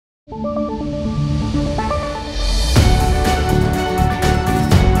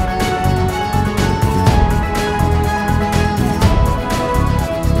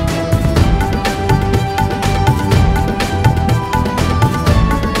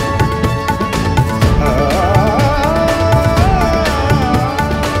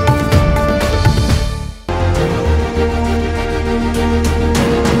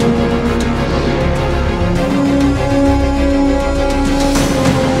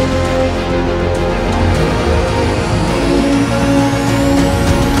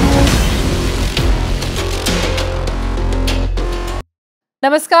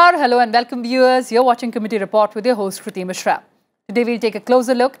Namaskar, hello and welcome viewers. You're watching Committee Report with your host Kriti Mishra. Today we'll take a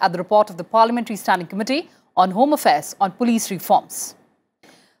closer look at the report of the Parliamentary Standing Committee on Home Affairs on police reforms.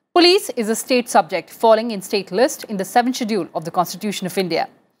 Police is a state subject falling in state list in the 7th schedule of the Constitution of India.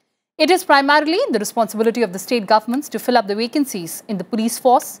 It is primarily the responsibility of the state governments to fill up the vacancies in the police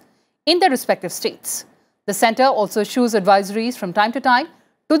force in their respective states. The centre also issues advisories from time to time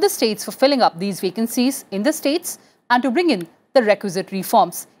to the states for filling up these vacancies in the states and to bring in the requisite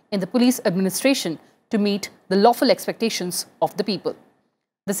reforms in the police administration to meet the lawful expectations of the people.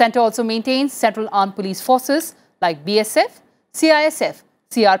 The centre also maintains central armed police forces like BSF, CISF,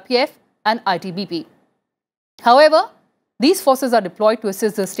 CRPF and ITBP. However, these forces are deployed to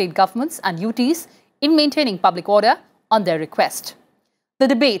assist the state governments and UTs in maintaining public order on their request. The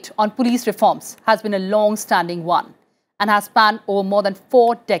debate on police reforms has been a long-standing one and has spanned over more than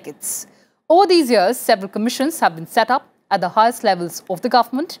 4 decades. Over these years, several commissions have been set up at the highest levels of the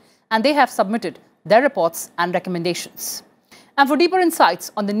government, and they have submitted their reports and recommendations. And for deeper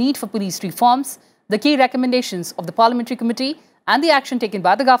insights on the need for police reforms, the key recommendations of the Parliamentary Committee and the action taken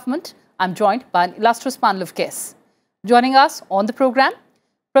by the government, I'm joined by an illustrious panel of guests. Joining us on the program,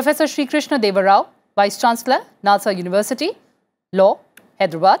 Professor Sri Krishna Deva Rao, Vice Chancellor, Nalsa University, Law,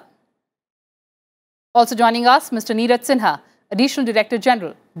 Hyderabad. Also joining us, Mr. Neeraj Sinha, Additional Director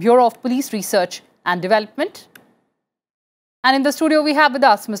General, Bureau of Police Research and Development. And in the studio, we have with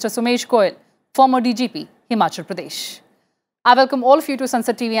us Mr. Somesh Goyal, former DGP, Himachal Pradesh. I welcome all of you to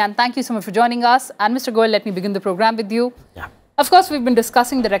Sansad TV and thank you so much for joining us. And Mr. Goyal, let me begin the program with you. Yeah. Of course, we've been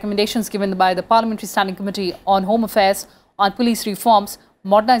discussing the recommendations given by the Parliamentary Standing Committee on Home Affairs on police reforms,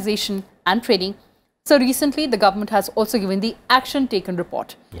 modernization and training. So recently, the government has also given the action taken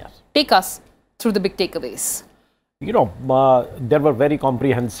report. Yes. Take us through the big takeaways. You know, there were very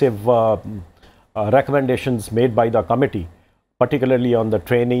comprehensive recommendations made by the committee, particularly on the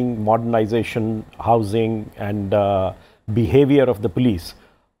training, modernization, housing and behavior of the police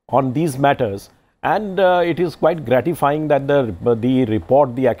on these matters. And it is quite gratifying that the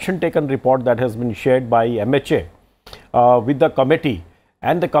report, the action taken report that has been shared by MHA with the committee,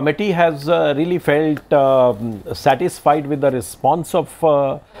 and the committee has really felt satisfied with the response of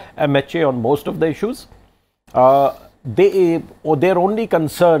MHA on most of the issues. Their only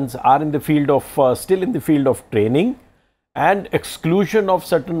concerns are in the field of, still in the field of training and exclusion of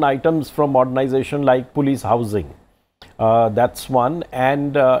certain items from modernization like police housing. That's one,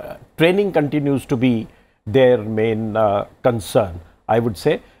 and training continues to be their main concern, I would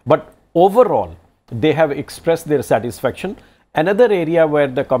say. But overall, they have expressed their satisfaction. Another area where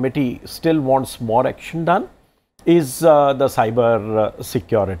the committee still wants more action done is the cyber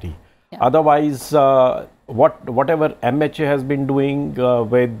security. Yeah. Otherwise, whatever MHA has been doing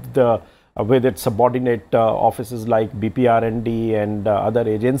with its subordinate offices like BPRND and other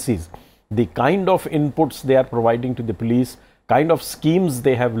agencies, the kind of inputs they are providing to the police, kind of schemes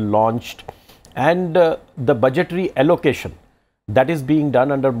they have launched, and the budgetary allocation that is being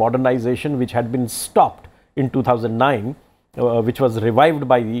done under modernization, which had been stopped in 2009, which was revived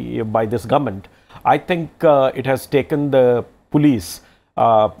by this government. I think it has taken the police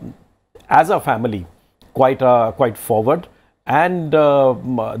as a family quite forward, and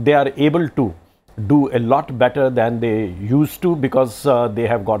they are able to do a lot better than they used to because they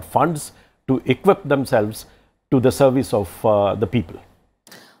have got funds to equip themselves to the service of the people.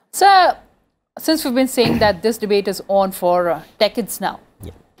 Sir, since we've been saying that this debate is on for decades now,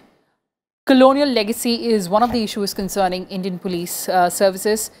 yeah, colonial legacy is one of the issues concerning Indian police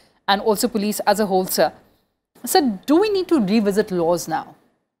services and also police as a whole, sir. So, do we need to revisit laws now?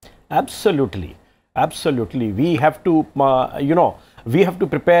 Absolutely. Absolutely. We have to, we have to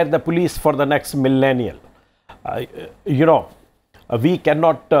prepare the police for the next millennial. We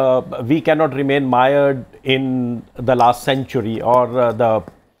cannot remain mired in the last century or the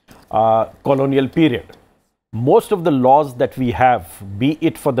colonial period. Most of the laws that we have, be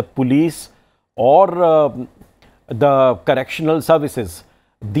it for the police or the correctional services,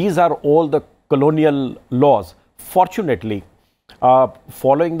 these are all the colonial laws. Fortunately,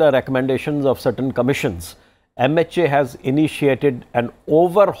 following the recommendations of certain commissions, MHA has initiated an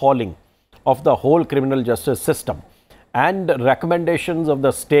overhauling of the whole criminal justice system, and recommendations of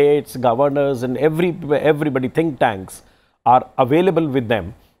the states, governors and everybody, think tanks are available with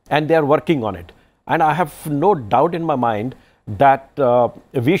them, and they are working on it. And I have no doubt in my mind that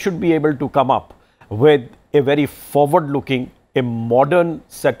we should be able to come up with a very forward-looking, a modern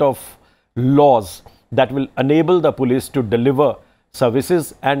set of laws that will enable the police to deliver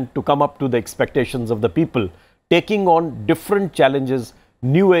services and to come up to the expectations of the people, taking on different challenges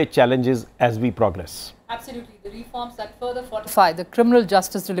new age challenges as we progress. Absolutely. The reforms that further fortify the criminal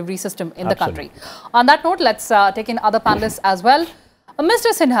justice delivery system in the country. On that note, let's take in other panelists as well.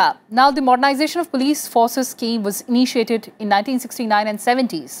 Mr. Sinha, now the modernization of police forces scheme was initiated in 1969 and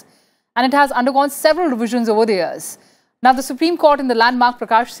 70s, and it has undergone several revisions over the years. Now, the Supreme Court in the landmark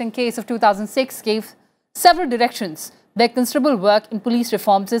Prakash Singh case of 2006 gave several directions where considerable work in police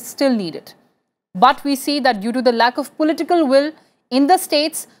reforms is still needed. But we see that due to the lack of political will in the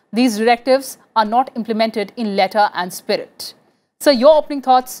states, these directives are not implemented in letter and spirit. So, your opening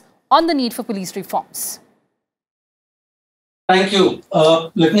thoughts on the need for police reforms? Thank you.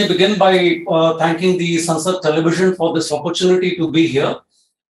 Let me begin by thanking the Sansad television for this opportunity to be here,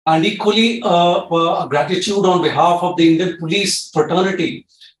 and equally a gratitude on behalf of the Indian police fraternity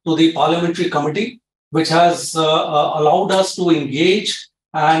to the parliamentary committee, which has allowed us to engage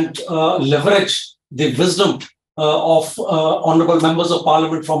and leverage the wisdom of honorable members of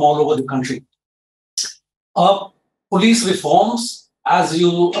parliament from all over the country. Police reforms, as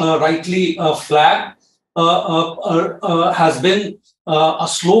you rightly flagged, has been a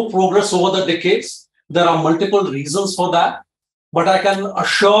slow progress over the decades. There are multiple reasons for that, but I can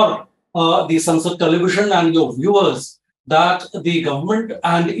assure the Sansad television and your viewers that the government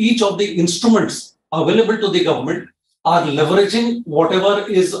and each of the instruments available to the government are leveraging whatever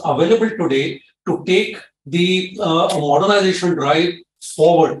is available today to take the modernization drive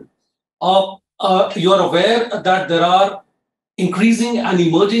forward. You are aware that there are increasing and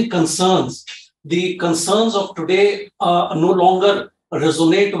emerging concerns. The concerns of today no longer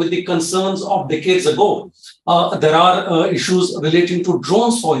resonate with the concerns of decades ago. There are issues relating to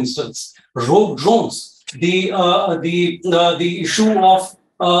drones, for instance, rogue drones, the issue of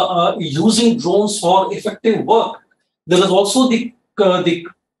using drones for effective work. There is also the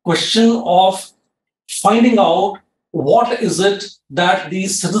question of finding out what is it that the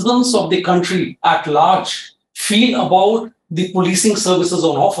citizens of the country at large feel about the policing services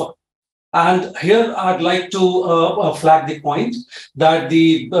on offer. And here I'd like to flag the point that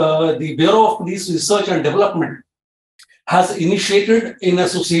the Bureau of Police Research and Development has initiated, in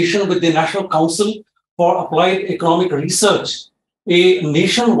association with the National Council for Applied Economic Research, a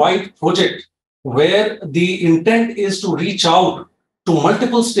nationwide project where the intent is to reach out to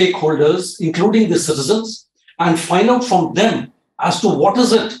multiple stakeholders, including the citizens, and find out from them as to what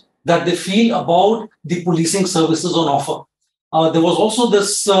is it that they feel about the policing services on offer. There was also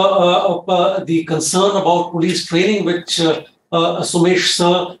this the concern about police training, which Sumesh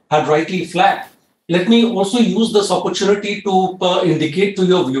sir had rightly flagged. Let me also use this opportunity to indicate to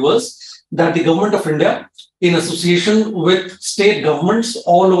your viewers that the Government of India, in association with state governments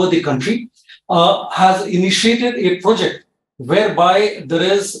all over the country, has initiated a project whereby there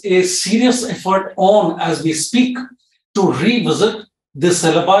is a serious effort on, as we speak, to revisit the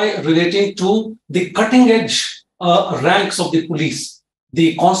syllabi relating to the cutting-edge ranks of the police,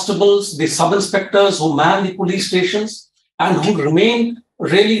 the constables, the sub-inspectors who man the police stations and who remain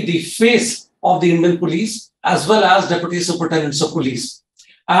really the face of the Indian police, as well as deputy superintendents of police.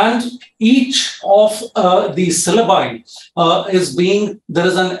 And each of the syllabi there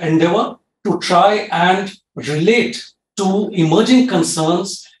is an endeavor to try and relate to emerging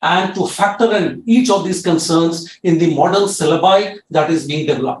concerns and to factor in each of these concerns in the modern syllabi that is being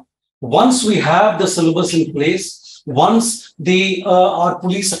developed. Once we have the syllabus in place, once our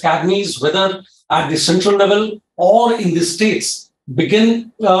police academies, whether at the central level or in the states,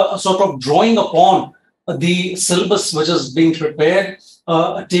 begin sort of drawing upon the syllabus which is being prepared,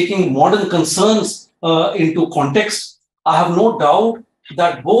 taking modern concerns into context, I have no doubt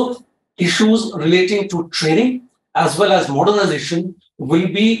that both issues relating to training as well as modernization will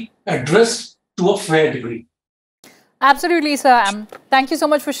be addressed to a fair degree. Absolutely, sir. Thank you so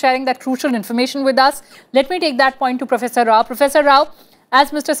much for sharing that crucial information with us. Let me take that point to Professor Rao. Professor Rao,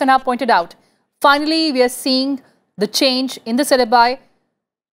 as Mr. Sinha pointed out, finally we are seeing the change in the syllabi.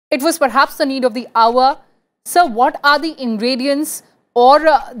 It was perhaps the need of the hour. Sir, what are the ingredients or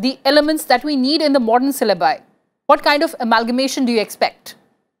the elements that we need in the modern syllabi? What kind of amalgamation do you expect?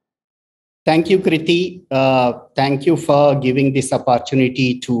 Thank you, Kriti. Thank you for giving this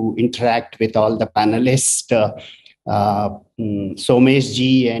opportunity to interact with all the panelists. Somesh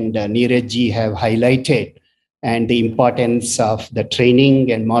ji and Neeraj ji have highlighted and the importance of the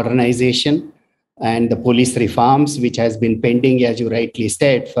training and modernization and the police reforms, which has been pending, as you rightly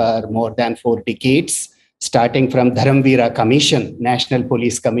said, for more than 4 decades, starting from Dharamveera Commission, National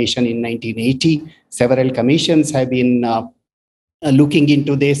Police Commission in 1980. Several commissions have been looking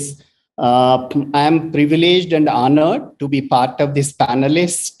into this. I am privileged and honored to be part of this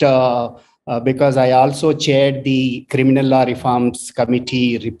panelist because I also chaired the Criminal Law Reforms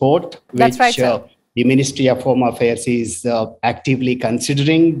Committee report, That's which right, sir. The Ministry of Home Affairs is actively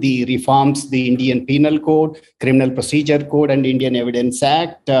considering the reforms, the Indian Penal Code, Criminal Procedure Code, and Indian Evidence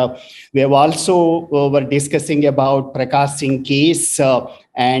Act. We have also were discussing about Prakash Singh case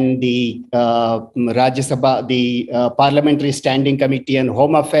and the Rajya Sabha, the Parliamentary Standing Committee on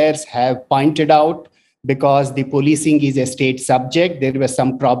Home Affairs have pointed out, because the policing is a state subject, there was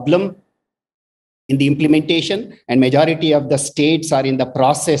some problem in the implementation, and majority of the states are in the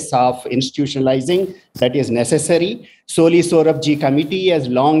process of institutionalizing that is necessary. Soli Sorabji committee as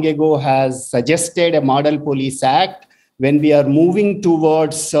long ago has suggested a model police act. When we are moving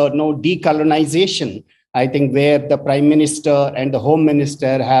towards decolonization, I think where the Prime Minister and the Home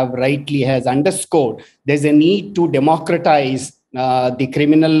Minister have rightly has underscored, there's a need to democratize the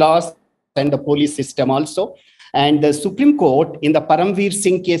criminal laws and the police system also. And the Supreme Court in the Paramveer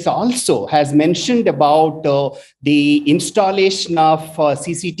Singh case also has mentioned about the installation of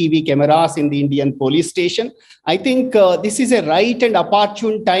CCTV cameras in the Indian police station. I think this is a right and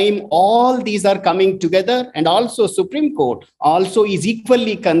opportune time. All these are coming together, and also Supreme Court also is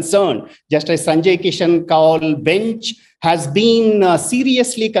equally concerned. Just as Sanjay Kishan Kaul bench has been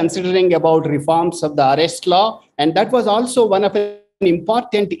seriously considering about reforms of the arrest law, and that was also one of an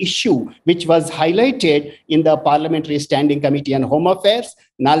important issue which was highlighted in the Parliamentary Standing Committee on Home Affairs.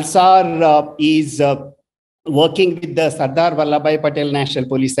 Nalsar is working with the Sardar Vallabhbhai Patel National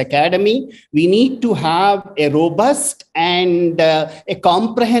Police Academy. We need to have a robust and a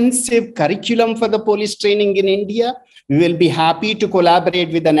comprehensive curriculum for the police training in India. We will be happy to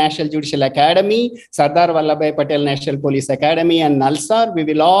collaborate with the National Judicial Academy, Sardar Vallabhbhai Patel National Police Academy, and Nalsar.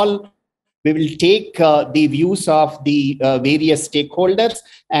 We will take the views of the various stakeholders,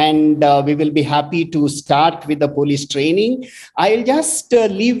 and we will be happy to start with the police training. I'll just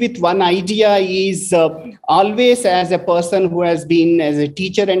leave with one idea is always, as a person who has been as a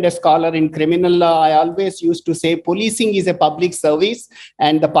teacher and a scholar in criminal law, I always used to say policing is a public service,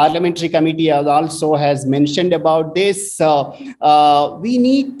 and the Parliamentary Committee also has mentioned about this. We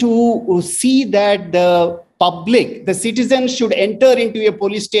need to see that the public, the citizens should enter into a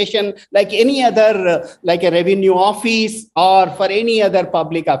police station like any other, like a revenue office or for any other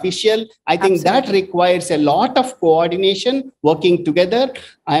public official. I think that requires a lot of coordination, working together.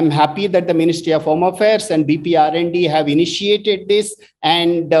 I'm happy that the Ministry of Home Affairs and BPRND have initiated this,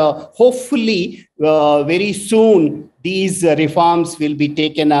 and hopefully very soon these reforms will be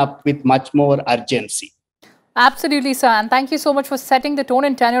taken up with much more urgency. Absolutely, sir. And thank you so much for setting the tone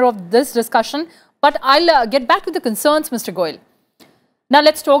and tenor of this discussion. But I'll get back to the concerns, Mr. Goyal. Now,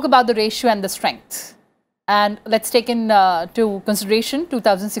 let's talk about the ratio and the strength. And let's take into consideration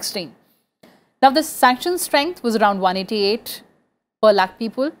 2016. Now, the sanction strength was around 188 per lakh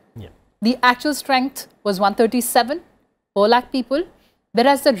people. Yeah. The actual strength was 137 per lakh people,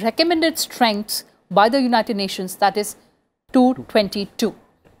 whereas the recommended strength by the United Nations, that is 222.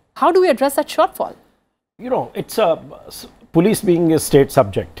 How do we address that shortfall? You know, it's police being a state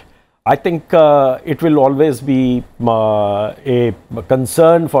subject. I think it will always be a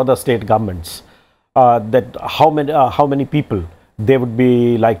concern for the state governments that how many people they would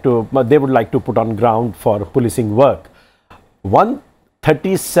like to put on ground for policing work.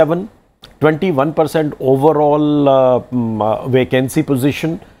 137, 21% overall vacancy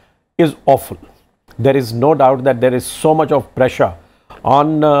position is awful. There is no doubt that there is so much of pressure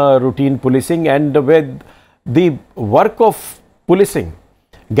on routine policing, and with the work of policing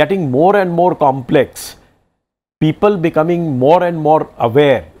getting more and more complex, people becoming more and more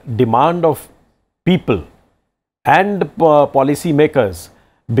aware, demand of people and policy makers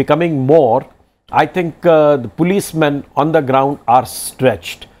becoming more, I think the policemen on the ground are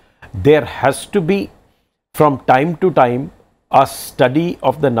stretched. There has to be from time to time a study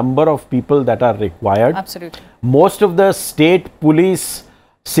of the number of people that are required. Absolutely. Most of the state police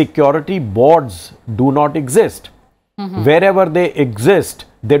security boards do not exist. Wherever they exist,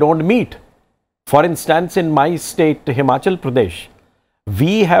 they don't meet. For instance, in my state, Himachal Pradesh,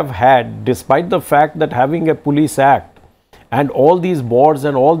 we have had, despite the fact that having a police act and all these boards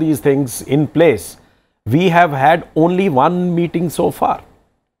and all these things in place, we have had only one meeting so far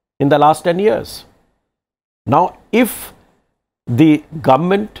in the last 10 years. Now, if the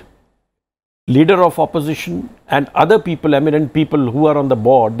government, leader of opposition and other people, eminent people who are on the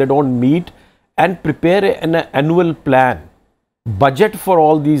board, they don't meet and prepare an annual plan, budget for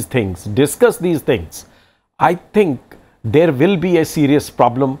all these things, discuss these things, I think there will be a serious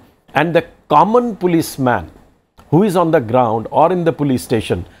problem, and the common policeman who is on the ground or in the police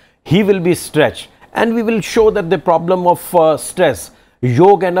station, he will be stretched, and we will show that the problem of stress,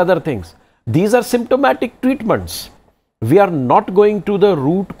 yoga and other things, these are symptomatic treatments. We are not going to the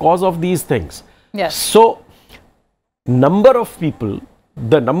root cause of these things. Yes. So, number of people,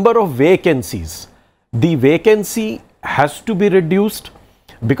 the number of vacancies, the vacancy has to be reduced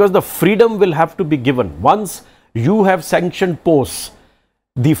because the freedom will have to be given. Once you have sanctioned posts,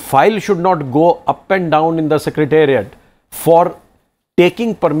 the file should not go up and down in the secretariat for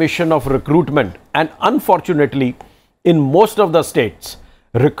taking permission of recruitment. And unfortunately, in most of the states,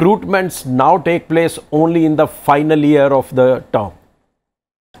 recruitments now take place only in the final year of the term.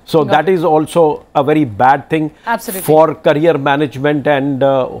 So that is also a very bad thing for career management and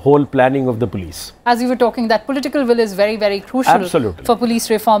whole planning of the police. As you were talking, that political will is very, very crucial for police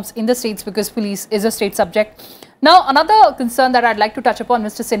reforms in the states, because police is a state subject. Now, another concern that I'd like to touch upon,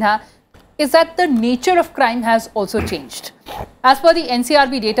 Mr. Sinha, is that the nature of crime has also changed. As per the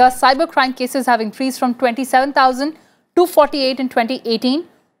NCRB data, cyber crime cases have increased from 27,248 in 2018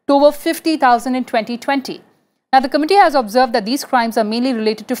 to over 50,000 in 2020. Now, the committee has observed that these crimes are mainly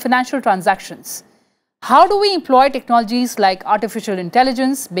related to financial transactions. How do we employ technologies like artificial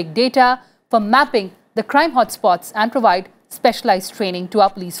intelligence, big data for mapping the crime hotspots and provide specialized training to our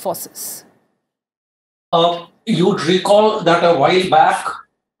police forces? You'd recall that a while back,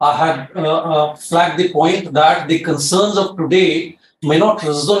 I had flagged the point that the concerns of today may not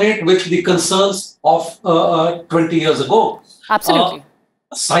resonate with the concerns of 20 years ago. Absolutely.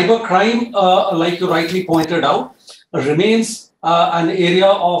 Cybercrime, like you rightly pointed out, remains an area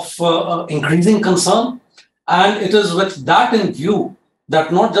of increasing concern. And it is with that in view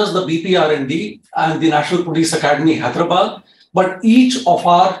that not just the BPRND and the National Police Academy, Hyderabad, but each of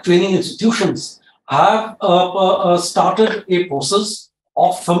our training institutions have started a process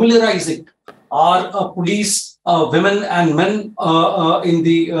of familiarizing our police women and men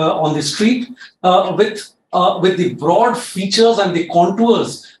on the street with the broad features and the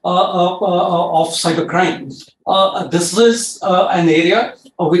contours of cybercrime. This is an area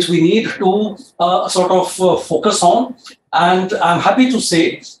which we need to sort of focus on. And I'm happy to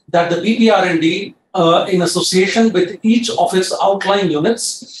say that the BPRND, in association with each of its outlying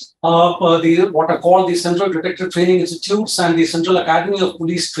units, what are called the Central Detective Training Institutes and the Central Academy of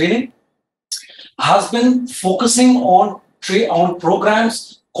Police Training, has been focusing on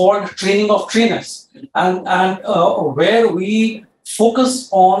programs called Training of Trainers, and where we focus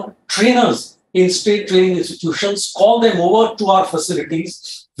on trainers in state training institutions, call them over to our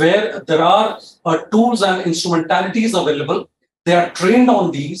facilities where there are tools and instrumentalities available. They are trained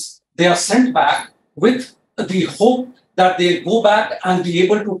on these, they are sent back with the hope that they go back and be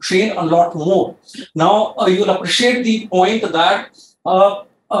able to train a lot more. Now, you'll appreciate the point that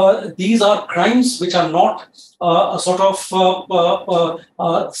these are crimes which are not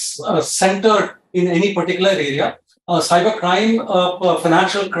centered in any particular area. Cybercrime,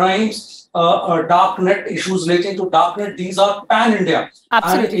 financial crimes, darknet issues relating to darknet, these are pan-India.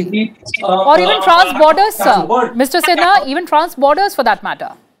 Absolutely. Indeed, or even trans-borders, sir. Mr. Sinha, even trans-borders for that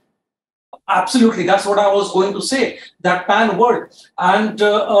matter. Absolutely, that's what I was going to say, that pan word. And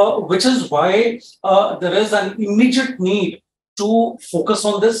which is why there is an immediate need to focus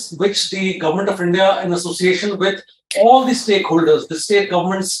on this, which the Government of India, in association with all the stakeholders, the state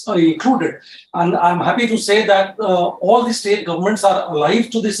governments are included. And I'm happy to say that all the state governments are alive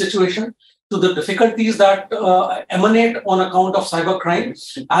to this situation, to the difficulties that emanate on account of cybercrime,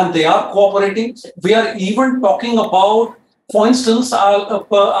 and they are cooperating. We are even talking about, for instance,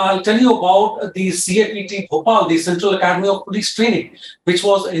 I'll tell you about the CAPT Bhopal, the Central Academy of Police Training, which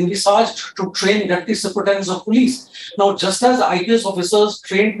was envisaged to train deputy superintendents of police. Now, just as IPS officers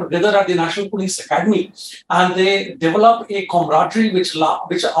train together at the National Police Academy, and they develop a camaraderie which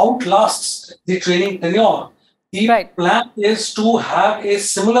outlasts the training tenure, the plan is to have a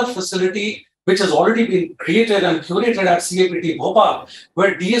similar facility which has already been created and curated at CAPT Bhopal,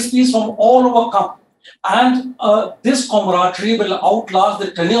 where DSPs from all over come. And this camaraderie will outlast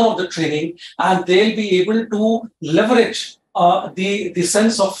the tenure of the training, and they'll be able to leverage the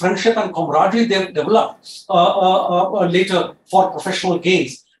sense of friendship and camaraderie they've developed later for professional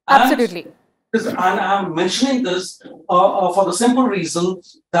gains. Absolutely. And I'm mentioning this for the simple reason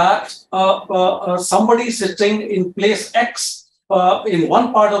that somebody sitting in place X in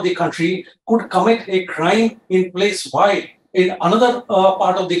one part of the country could commit a crime in place Y in another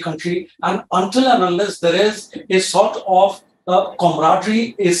part of the country, and until and unless there is a sort of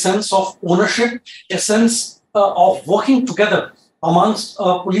camaraderie, a sense of ownership, a sense of working together amongst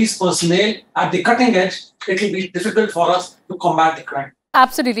police personnel at the cutting edge, it will be difficult for us to combat the crime.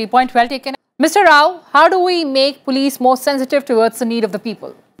 Absolutely, point well taken. Mr. Rao, how do we make police more sensitive towards the need of the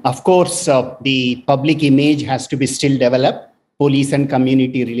people? Of course, the public image has to be still developed. police and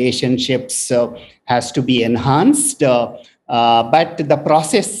community relationships has to be enhanced. But the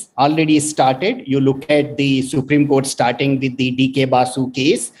process already started. You look at the Supreme Court starting with the D.K. Basu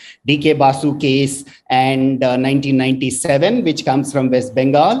case and 1997, which comes from West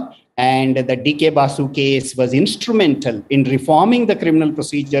Bengal. And the D.K. Basu case was instrumental in reforming the Criminal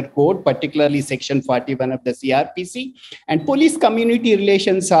Procedure Code, particularly Section 41 of the CRPC. And police community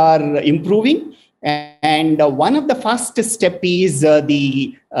relations are improving. And one of the first step is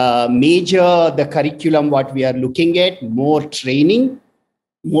the curriculum, what we are looking at, more training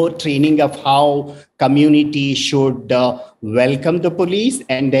of how community should welcome the police.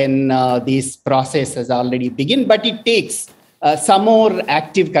 And then this process has already begun, but it takes some more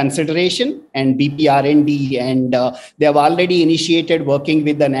active consideration and BPR&D, and they have already initiated working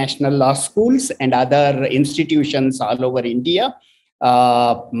with the national law schools and other institutions all over India.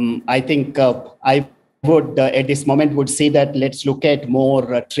 I think I would at this moment would say that let's look at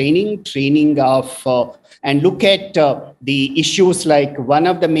more training of and look at the issues. Like one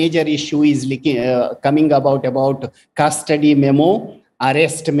of the major issue is coming about custody memo,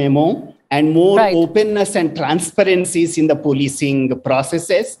 arrest memo, and more openness and transparencies in the policing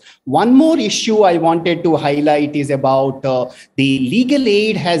processes. One more issue I wanted to highlight is about the legal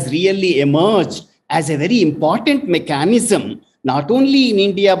aid has really emerged as a very important mechanism, not only in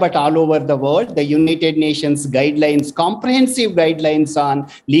India, but all over the world. The United Nations guidelines, comprehensive guidelines on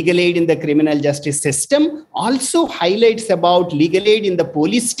legal aid in the criminal justice system also highlights about legal aid in the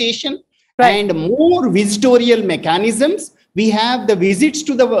police station and more visitorial mechanisms. We have the visits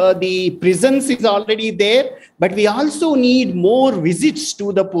to the prisons is already there, but we also need more visits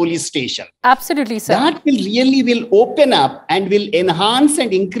to the police station. Absolutely, sir. That will open up and will enhance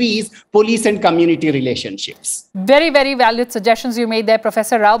and increase police and community relationships. Very, very valued suggestions you made there,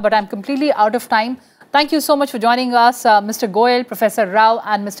 Professor Rao, but I'm completely out of time. Thank you so much for joining us, Mr. Goyal, Professor Rao,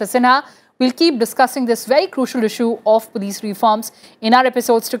 and Mr. Sinha. We'll keep discussing this very crucial issue of police reforms in our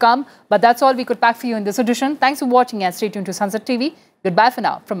episodes to come. But that's all we could pack for you in this edition. Thanks for watching and stay tuned to Sansad TV. Goodbye for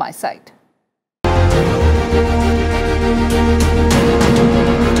now from my side.